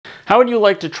How would you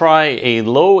like to try a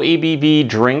low ABV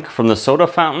drink from the soda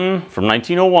fountain from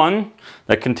 1901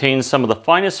 that contains some of the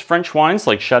finest French wines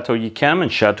like Chateau Yquem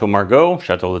and Chateau Margaux,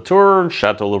 Chateau Latour,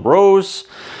 Chateau Le Rose,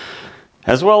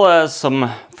 as well as some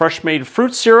fresh made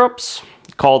fruit syrups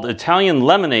called Italian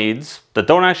lemonades that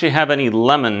don't actually have any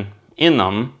lemon in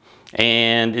them,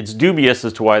 and it's dubious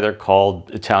as to why they're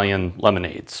called Italian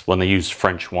lemonades when they use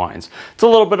French wines. It's a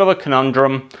little bit of a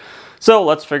conundrum. So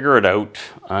let's figure it out,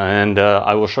 and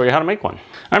I will show you how to make one.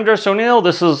 I'm Darcy O'Neill,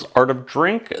 this is Art of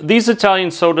Drink. These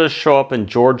Italian sodas show up in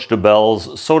George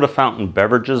Dubelle's Soda Fountain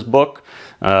Beverages book.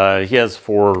 He has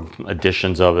 4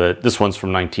 editions of it. This one's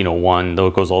from 1901, though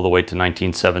it goes all the way to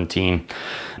 1917.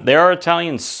 They are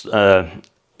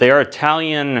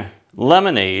Italian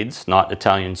lemonades, not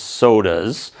Italian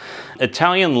sodas.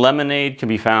 Italian lemonade can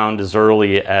be found as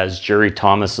early as Jerry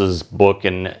Thomas's book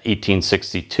in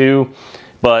 1862.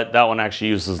 But that one actually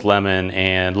uses lemon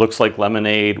and looks like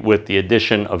lemonade with the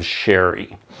addition of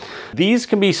sherry. These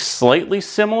can be slightly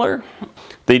similar.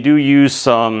 They do use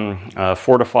some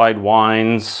fortified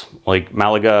wines like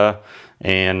Malaga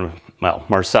and, well,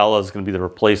 Marsala is going to be the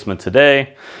replacement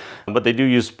today. But they do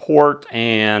use port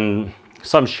and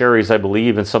some sherries, I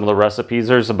believe, in some of the recipes.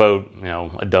 There's about,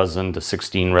 a dozen to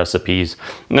 16 recipes.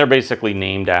 And they're basically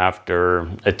named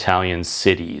after Italian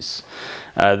cities.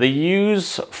 They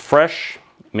use fresh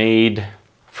made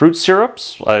fruit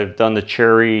syrups. I've done the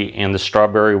cherry and the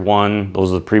strawberry one.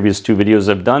 Those are the previous 2 videos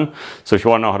I've done. So if you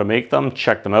want to know how to make them,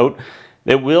 check them out.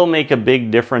 It will make a big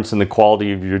difference in the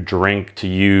quality of your drink to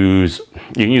use.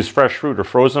 You can use fresh fruit or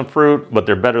frozen fruit, but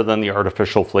they're better than the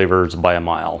artificial flavors by a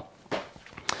mile.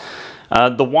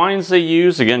 The wines they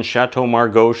use, again, Chateau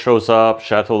Margaux shows up,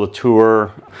 Chateau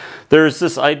Latour. There's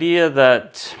this idea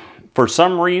that for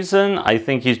some reason, I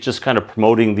think he's just kind of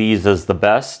promoting these as the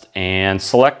best and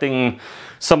selecting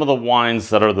some of the wines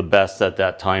that are the best at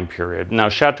that time period. Now,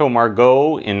 Chateau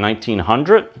Margaux in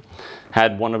 1900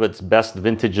 had one of its best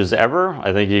vintages ever.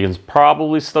 I think you can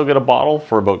probably still get a bottle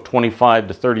for about $25,000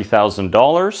 to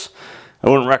 $30,000. I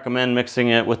wouldn't recommend mixing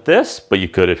it with this, but you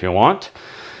could if you want.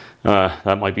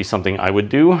 That might be something I would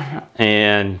do,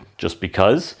 and just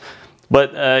because.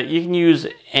 But you can use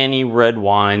any red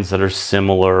wines that are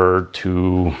similar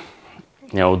to,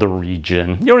 the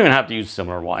region. You don't even have to use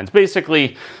similar wines.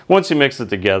 Basically, once you mix it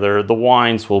together, the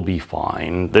wines will be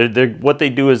fine. What they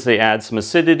do is they add some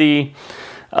acidity,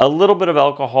 a little bit of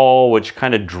alcohol, which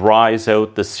kind of dries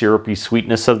out the syrupy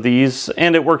sweetness of these,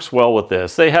 and it works well with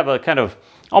this. They have a kind of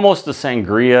almost a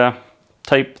sangria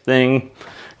type thing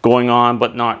going on,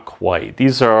 but not quite.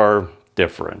 These are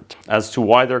different. As to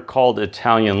why they're called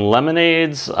Italian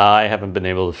lemonades, I haven't been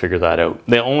able to figure that out.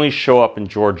 They only show up in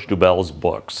George Dubelle's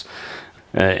books.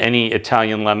 Any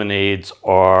Italian lemonades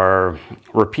are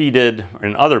repeated,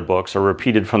 in other books, are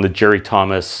repeated from the Jerry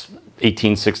Thomas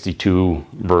 1862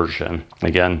 version.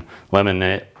 Again,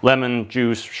 lemon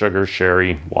juice, sugar,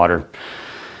 sherry, water.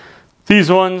 These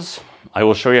ones I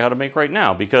will show you how to make right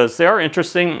now because they are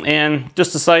interesting. And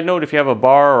just a side note, if you have a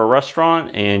bar or a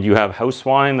restaurant and you have house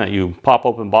wine that you pop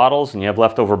open bottles and you have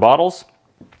leftover bottles,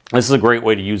 this is a great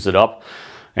way to use it up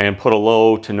and put a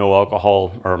low to no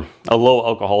alcohol or a low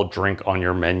alcohol drink on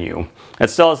your menu. It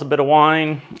still has a bit of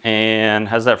wine and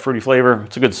has that fruity flavor.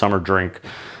 It's a good summer drink.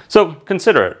 So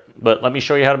consider it, but let me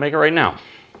show you how to make it right now.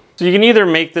 So you can either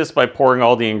make this by pouring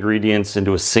all the ingredients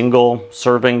into a single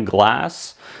serving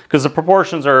glass, because the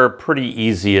proportions are pretty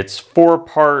easy. It's 4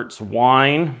 parts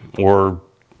wine or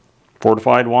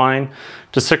fortified wine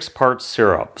to 6 parts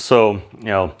syrup. So,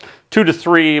 2 to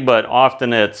 3, but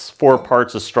often it's 4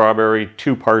 parts of strawberry,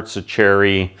 2 parts of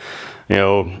cherry,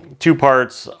 2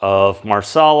 parts of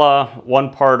Marsala, 1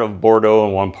 part of Bordeaux,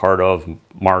 and 1 part of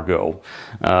Margaux.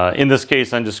 In this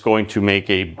case, I'm just going to make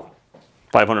a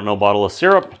 500 ml bottle of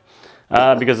syrup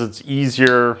because it's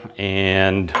easier,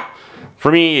 and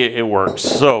for me, it works.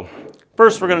 So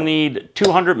first we're going to need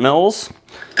 200 mils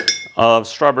of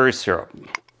strawberry syrup.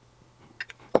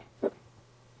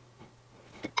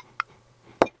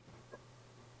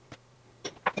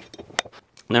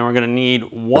 Then we're going to need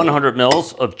 100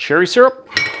 mils of cherry syrup,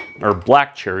 or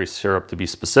black cherry syrup to be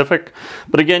specific.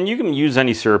 But again, you can use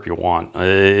any syrup you want.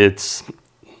 This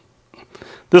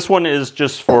one is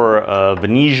just for a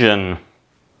Venetian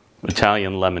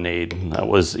Italian lemonade that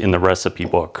was in the recipe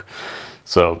book.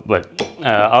 So, but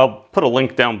I'll put a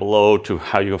link down below to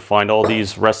how you find all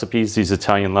these recipes, these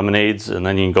Italian lemonades, and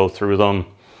then you can go through them,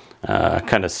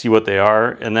 kind of see what they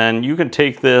are. And then you can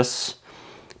take this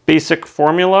basic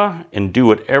formula and do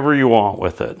whatever you want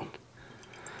with it.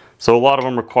 So a lot of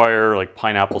them require like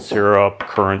pineapple syrup,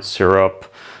 currant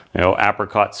syrup,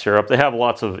 apricot syrup. They have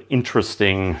lots of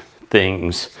interesting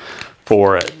things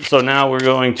for it. So now we're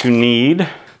going to need,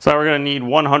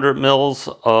 100 mils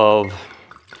of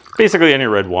basically any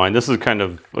red wine. This is kind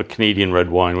of a Canadian red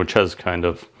wine, which has kind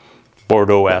of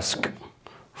Bordeaux-esque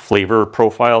flavor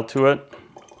profile to it.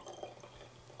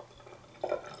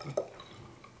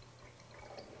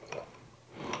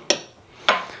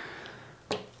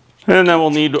 And then we'll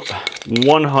need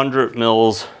 100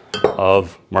 mils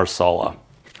of Marsala.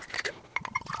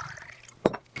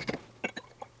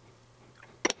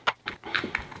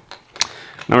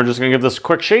 Now we're just going to give this a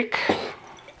quick shake.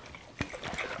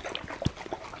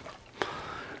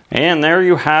 And there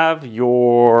you have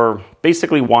your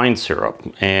basically wine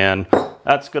syrup. And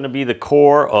that's going to be the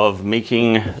core of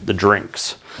making the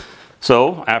drinks.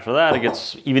 So after that, it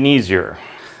gets even easier.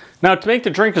 Now to make the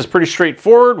drink is pretty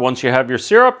straightforward. Once you have your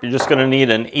syrup, you're just going to need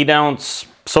an 8-ounce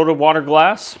soda water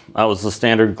glass. That was the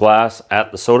standard glass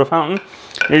at the soda fountain.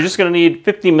 And you're just going to need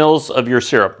 50 mils of your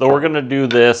syrup, though we're going to do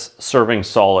this serving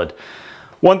solid.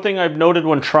 One thing I've noted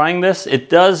when trying this, it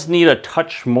does need a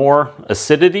touch more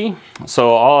acidity.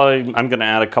 So I'm going to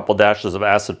add a couple dashes of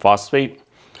acid phosphate.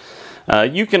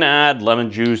 You can add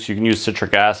lemon juice, you can use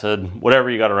citric acid,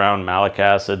 whatever you got around, malic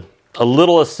acid. A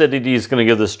little acidity is going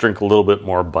to give this drink a little bit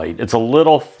more bite. It's a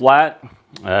little flat,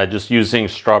 just using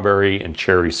strawberry and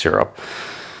cherry syrup.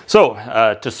 So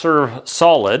to serve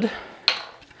solid,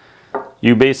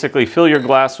 you basically fill your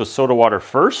glass with soda water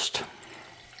first,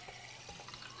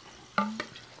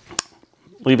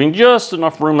 leaving just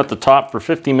enough room at the top for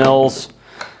 50 mils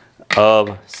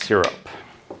of syrup.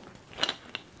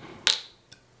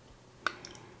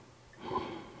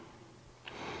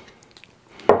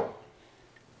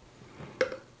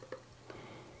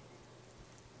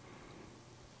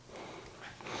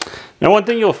 Now one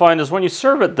thing you'll find is when you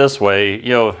serve it this way,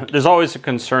 there's always a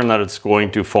concern that it's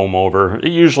going to foam over. It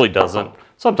usually doesn't.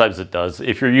 Sometimes it does.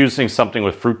 If you're using something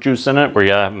with fruit juice in it where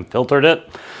you haven't filtered it,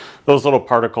 those little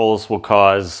particles will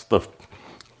cause the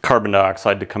carbon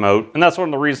dioxide to come out. And that's one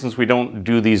of the reasons we don't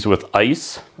do these with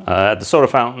ice. At the soda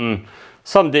fountain,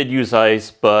 some did use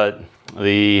ice, but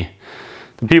the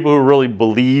people who really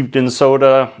believed in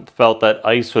soda felt that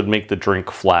ice would make the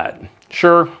drink flat.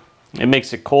 Sure, it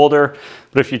makes it colder,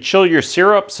 but if you chill your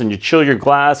syrups and you chill your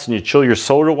glass and you chill your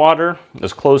soda water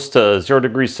as close to 0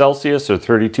 degrees Celsius or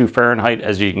 32 Fahrenheit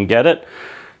as you can get it,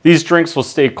 these drinks will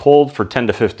stay cold for 10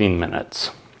 to 15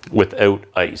 minutes without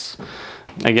ice.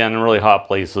 Again, in really hot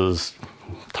places,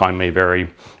 time may vary,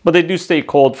 but they do stay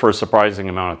cold for a surprising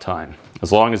amount of time,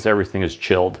 as long as everything is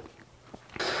chilled.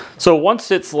 So once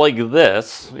it's like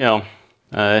this,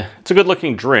 it's a good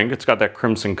looking drink. It's got that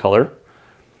crimson color.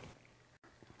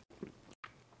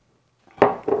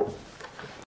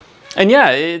 And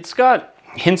yeah, it's got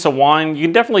hints of wine. You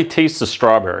can definitely taste the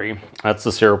strawberry. That's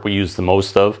the syrup we use the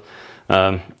most of.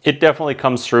 It definitely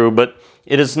comes through, but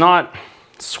it is not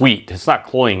sweet. It's not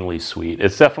cloyingly sweet.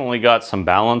 It's definitely got some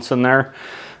balance in there.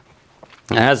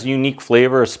 It has a unique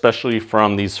flavor, especially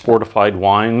from these fortified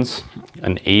wines,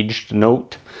 an aged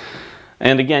note.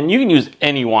 And again, you can use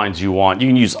any wines you want. You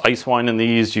can use ice wine in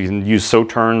these. You can use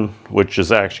Sauterne, which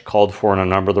is actually called for in a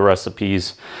number of the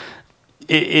recipes.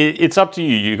 It's up to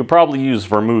you. You could probably use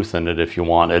vermouth in it if you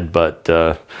wanted, but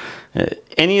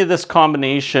any of this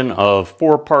combination of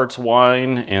 4 parts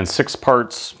wine and 6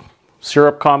 parts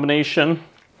syrup combination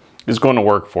is going to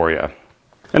work for you.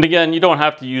 And again, you don't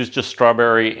have to use just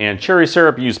strawberry and cherry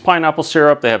syrup. You use pineapple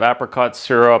syrup. They have apricot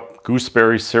syrup,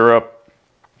 gooseberry syrup,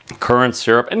 currant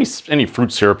syrup, any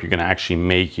fruit syrup you can actually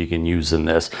make, you can use in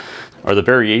this. Or the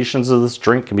variations of this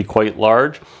drink can be quite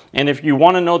large. And if you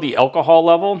want to know the alcohol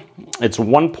level, it's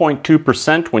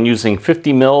 1.2% when using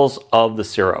 50 mils of the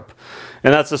syrup.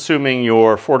 And that's assuming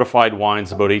your fortified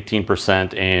wine's about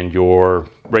 18% and your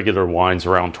regular wine's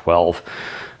around 12%.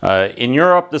 In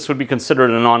Europe, this would be considered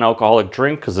a non-alcoholic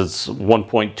drink because it's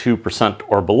 1.2%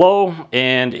 or below.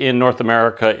 And in North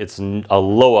America, it's a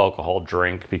low alcohol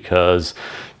drink because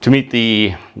to meet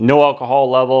the no alcohol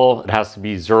level, it has to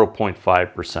be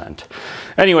 0.5%.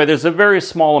 Anyway, there's a very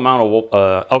small amount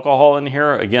of alcohol in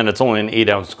here. Again, it's only an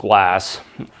 8-ounce glass.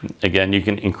 Again, you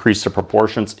can increase the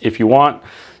proportions if you want.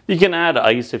 You can add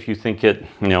ice if you think it,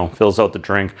 fills out the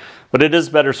drink, but it is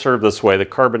better served this way. The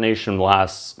carbonation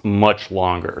lasts much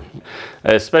longer,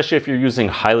 especially if you're using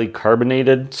highly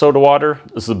carbonated soda water.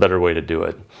 This is a better way to do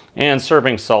it. And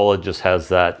serving solid just has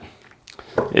that,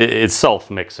 it's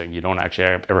self-mixing. You don't actually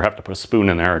ever have to put a spoon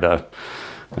in there to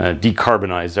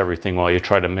decarbonize everything while you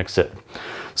try to mix it.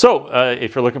 So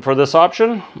if you're looking for this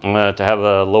option to have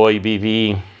a low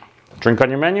ABV drink on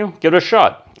your menu, give it a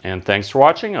shot. And thanks for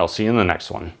watching. I'll see you in the next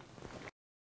one.